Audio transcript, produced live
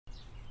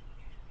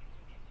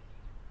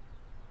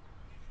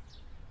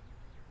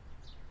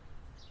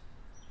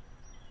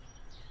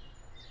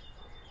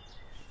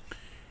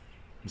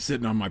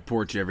sitting on my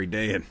porch every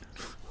day and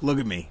look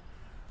at me.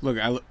 Look,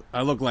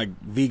 I look like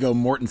Viggo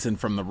Mortensen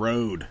from The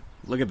Road.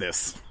 Look at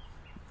this.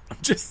 I'm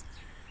just...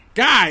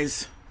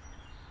 Guys,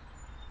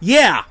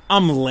 yeah,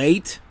 I'm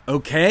late,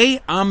 okay?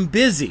 I'm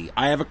busy.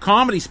 I have a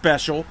comedy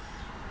special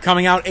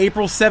coming out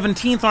April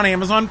 17th on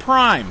Amazon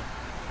Prime.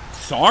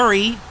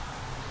 Sorry.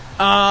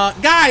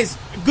 Guys,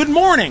 good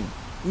morning.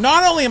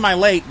 Not only am I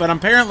late, but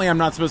apparently I'm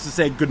not supposed to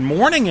say good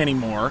morning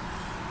anymore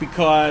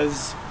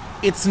because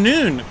it's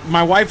noon.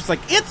 My wife's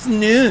like, it's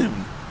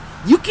noon.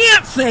 You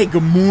can't say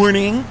good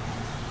morning.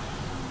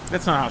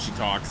 That's not how she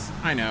talks.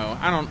 I know.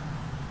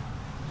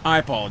 I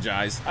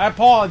apologize. I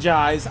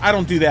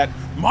don't do that.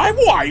 My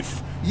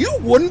wife, you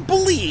wouldn't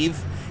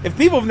believe. If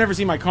people have never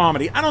seen my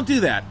comedy, I don't do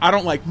that. I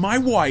don't like my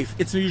wife.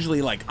 It's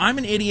usually like, I'm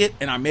an idiot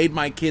and I made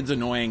my kids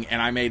annoying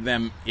and I made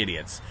them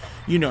idiots.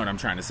 You know what I'm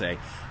trying to say.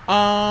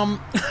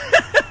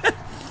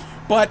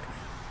 But,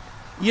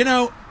 you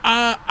know,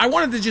 I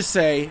wanted to just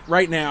say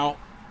right now,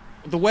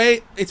 the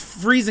way it's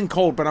freezing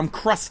cold, but I'm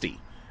crusty.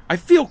 I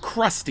feel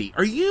crusty.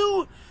 Are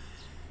you...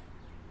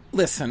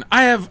 Listen,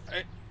 I have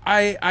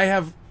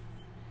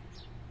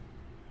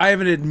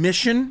an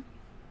admission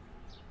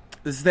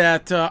is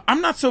that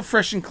I'm not so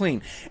fresh and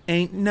clean.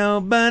 Ain't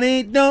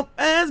nobody dope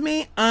as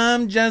me.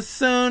 I'm just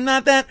so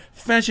not that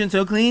fresh and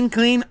so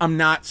clean. I'm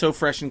not so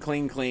fresh and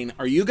clean.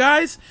 Are you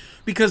guys?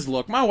 Because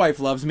look, my wife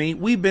loves me.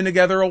 We've been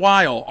together a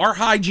while. Our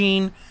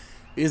hygiene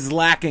is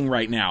lacking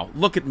right now.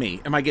 Look at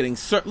me. Am I getting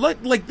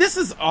like this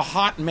is a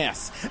hot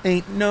mess.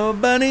 Ain't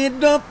nobody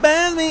dope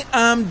as me.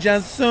 I'm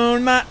just so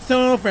not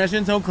so fresh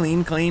and so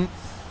clean.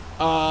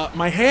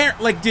 My hair,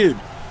 like, dude,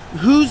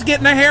 who's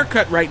getting a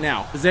haircut right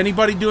now? Is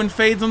anybody doing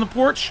fades on the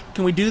porch?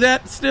 Can we do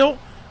that still?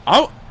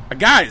 Oh,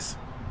 guys,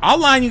 I'll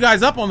line you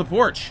guys up on the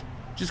porch.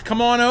 Just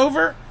come on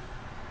over.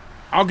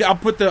 I'll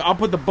put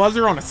the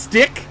buzzer on a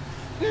stick.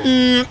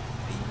 You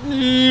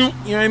know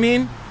what I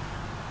mean?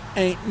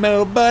 Ain't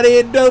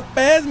nobody dope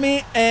as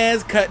me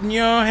as cutting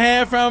your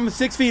hair from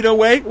 6 feet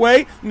away. You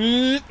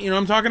know what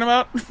I'm talking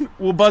about?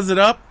 We'll buzz it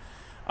up.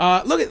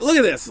 Look at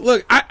this.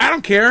 Look, I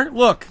don't care.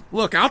 Look,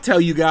 I'll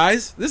tell you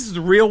guys. This is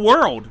the real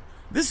world.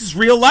 This is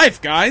real life,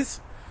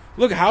 guys.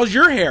 Look, how's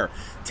your hair?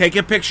 Take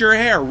a picture of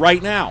hair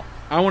right now.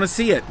 I want to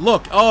see it.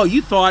 Look, oh,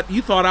 you thought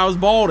I was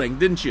balding,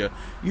 didn't you?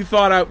 You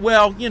thought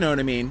well, you know what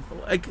I mean.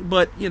 Like,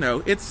 but, you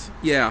know, it's,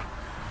 yeah.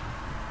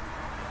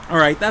 All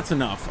right, that's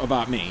enough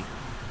about me.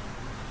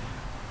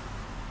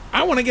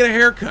 I want to get a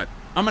haircut.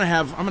 I'm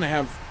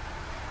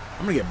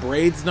gonna get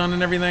braids done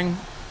and everything.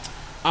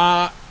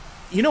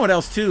 You know what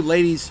else too,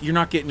 ladies? You're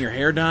not getting your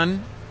hair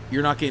done. Are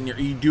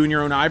you doing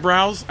your own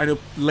eyebrows? I know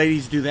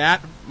ladies do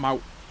that. My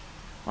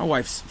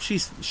wife's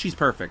she's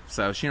perfect,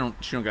 so she don't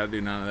got to do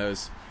none of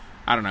those.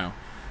 I don't know.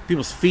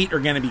 People's feet are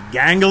gonna be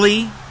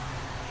gangly.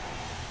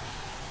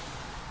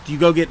 Do you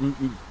go get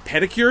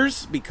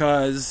pedicures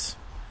because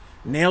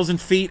nails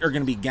and feet are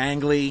gonna be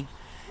gangly?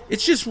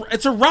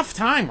 It's a rough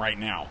time right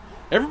now.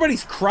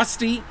 Everybody's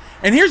crusty.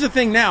 And here's the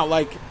thing now,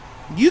 like,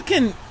 you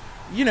can,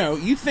 you know,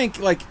 you think,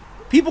 like,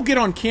 people get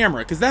on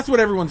camera, because that's what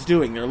everyone's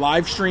doing. They're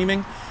live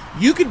streaming.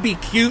 You could be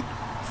cute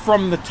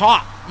from the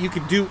top.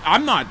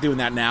 I'm not doing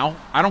that now.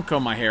 I don't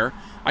comb my hair.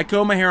 I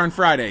comb my hair on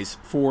Fridays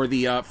for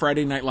the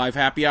Friday Night Live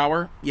happy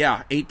hour.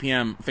 Yeah, 8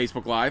 p.m.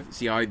 Facebook Live.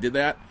 See how I did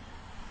that?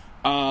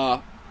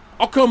 I'll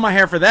comb my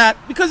hair for that,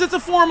 because it's a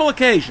formal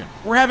occasion.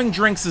 We're having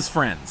drinks as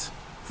friends.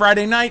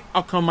 Friday night,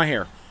 I'll comb my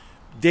hair.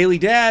 Daily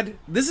Dad,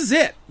 this is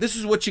it. This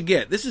is what you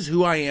get. This is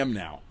who I am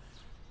now.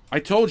 I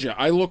told you,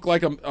 I look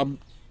like I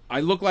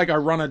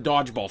run a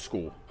dodgeball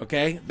school,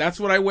 okay? That's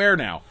what I wear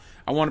now.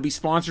 I want to be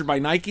sponsored by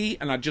Nike,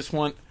 and I just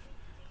want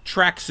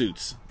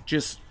tracksuits.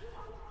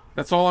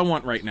 That's all I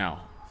want right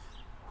now.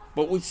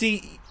 But we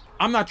see,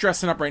 I'm not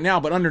dressing up right now,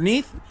 but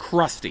underneath,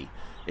 crusty.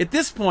 At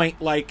this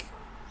point, like,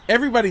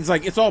 everybody's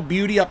like, it's all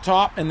beauty up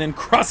top and then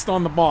crust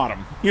on the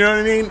bottom. You know what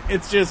I mean?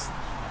 It's just...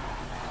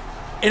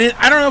 And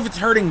I don't know if it's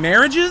hurting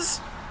marriages.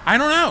 I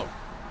don't know.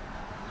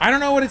 I don't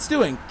know what it's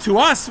doing. To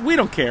us, we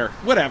don't care.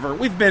 Whatever.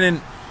 We've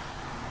been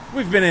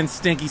in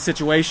stinky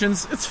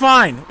situations. It's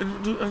fine.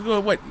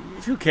 What?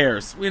 Who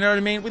cares? You know what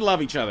I mean? We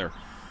love each other.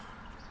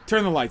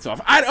 Turn the lights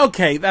off.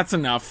 Okay, that's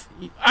enough.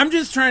 I'm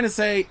just trying to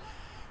say,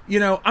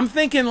 you know, I'm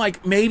thinking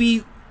like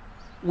maybe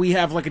we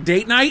have like a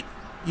date night.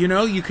 You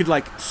know, you could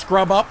like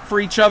scrub up for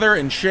each other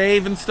and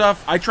shave and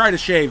stuff. I try to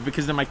shave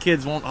because then my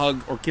kids won't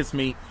hug or kiss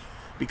me.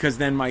 Because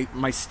then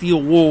my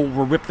steel wool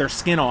will rip their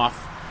skin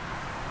off.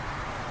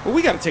 But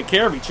we got to take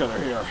care of each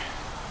other here.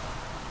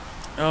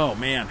 Oh,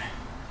 man.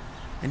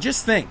 And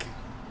just think.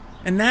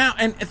 And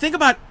think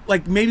about,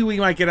 like, maybe we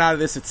might get out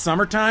of this at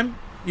summertime.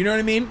 You know what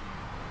I mean?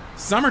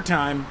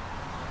 Summertime,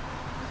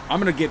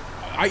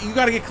 you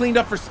got to get cleaned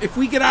up for, if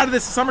we get out of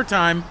this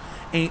summertime,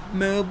 ain't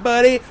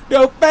nobody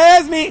dope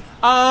as me.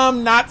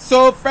 I'm not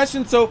so fresh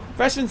and so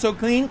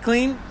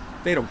clean.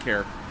 They don't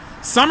care.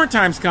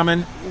 Summertime's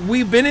coming.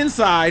 We've been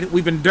inside.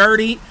 We've been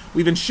dirty.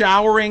 We've been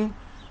showering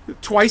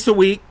twice a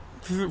week,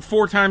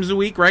 4 times a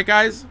week, right,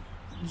 guys?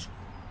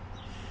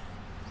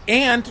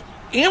 And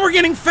we're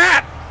getting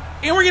fat.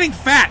 You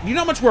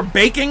know how much we're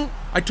baking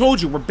I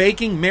told you, we're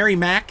baking. Mary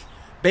Mac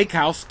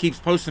Bakehouse keeps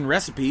posting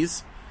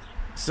recipes.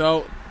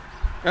 So,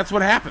 that's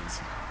what happens.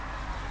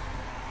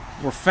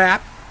 We're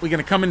fat. We're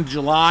going to come in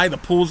July. The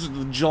pools,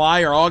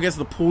 July or August,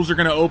 the pools are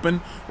going to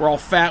open. We're all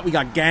fat. We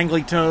got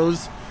gangly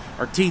toes.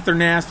 Our teeth are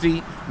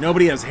nasty.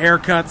 Nobody has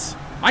haircuts.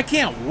 I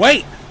can't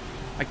wait.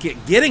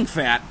 Getting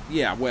fat.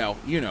 Yeah, well,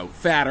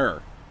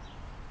 fatter.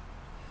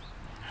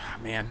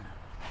 Man,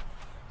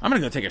 I'm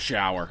going to go take a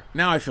shower.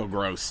 Now I feel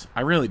gross.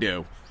 I really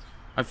do.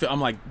 I'm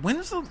like, when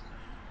is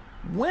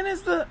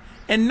the,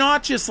 and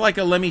not just like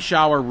a let me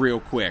shower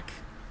real quick.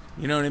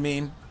 You know what I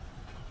mean?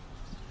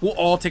 We'll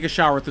all take a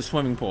shower at the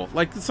swimming pool,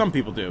 like some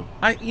people do.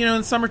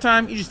 In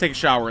summertime, you just take a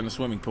shower in the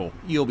swimming pool.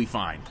 You'll be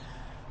fine.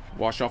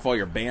 Wash off all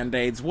your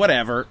Band-Aids,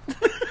 whatever.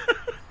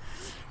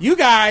 You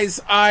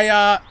guys,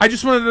 I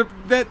just wanted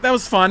to, that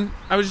was fun.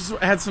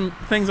 Had some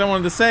things I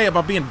wanted to say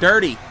about being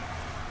dirty.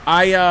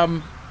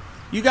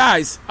 You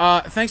guys,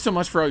 thanks so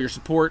much for all your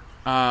support.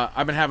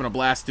 I've been having a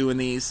blast doing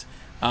these.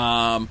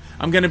 I'm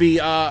going to be,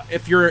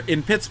 if you're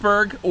in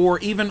Pittsburgh or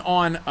even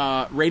on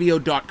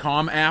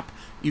radio.com app,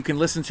 you can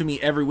listen to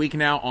me every week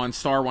now on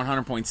Star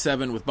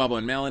 100.7 with Bubba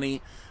and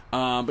Melanie.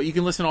 But you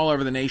can listen all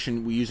over the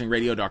nation using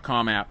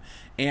radio.com app.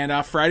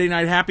 And Friday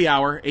night happy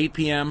hour, 8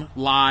 p.m.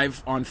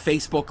 live on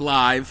Facebook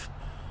Live.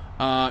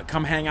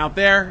 Come hang out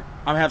there.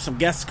 I'll have some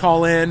guests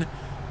call in,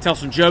 tell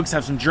some jokes,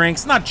 have some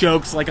drinks. Not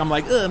jokes like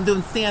I'm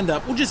doing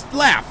stand-up. We'll just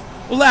laugh.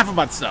 We'll laugh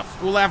about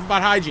stuff. We'll laugh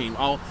about hygiene.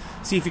 I'll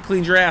see if you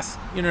cleaned your ass.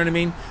 You know what I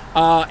mean?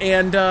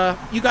 And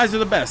you guys are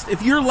the best.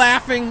 If you're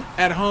laughing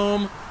at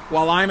home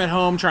while I'm at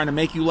home trying to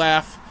make you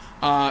laugh,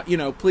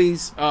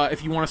 please,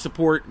 if you want to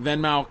support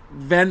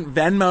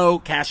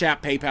Venmo, Cash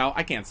App, PayPal,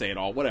 I can't say it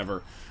all,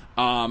 whatever.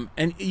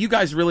 And you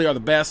guys really are the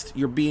best.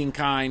 You're being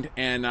kind,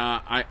 and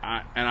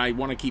I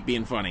want to keep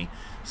being funny.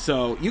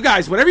 So, you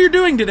guys, whatever you're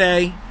doing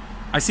today,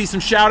 I see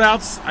some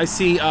shout-outs. I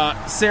see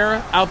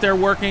Sarah out there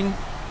working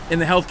in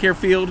the healthcare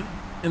field,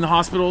 in the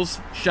hospitals.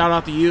 Shout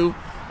out to you,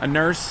 a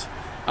nurse,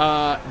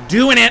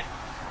 doing it.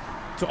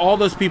 To all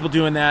those people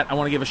doing that, I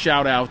want to give a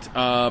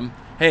shout-out.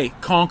 Hey,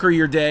 conquer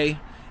your day.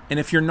 And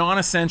if you're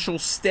non-essential,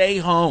 stay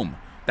home.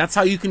 That's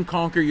how you can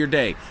conquer your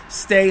day.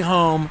 Stay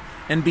home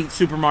and beat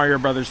Super Mario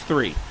Bros.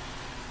 3.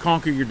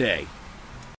 Conquer your day.